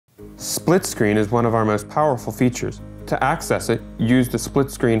Split screen is one of our most powerful features. To access it, use the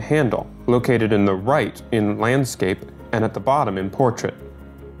split screen handle, located in the right in landscape and at the bottom in portrait.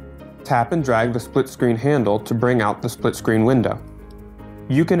 Tap and drag the split screen handle to bring out the split screen window.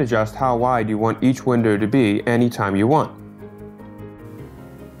 You can adjust how wide you want each window to be anytime you want.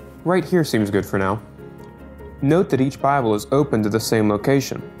 Right here seems good for now. Note that each Bible is open to the same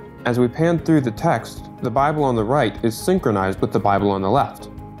location. As we pan through the text, the Bible on the right is synchronized with the Bible on the left.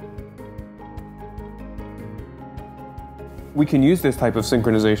 We can use this type of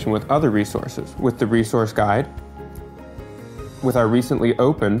synchronization with other resources, with the resource guide, with our recently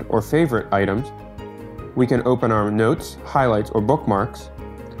opened or favorite items. We can open our notes, highlights, or bookmarks,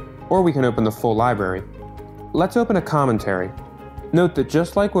 or we can open the full library. Let's open a commentary. Note that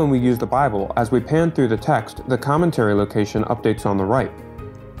just like when we use the Bible, as we pan through the text, the commentary location updates on the right.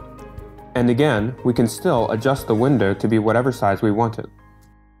 And again, we can still adjust the window to be whatever size we want it.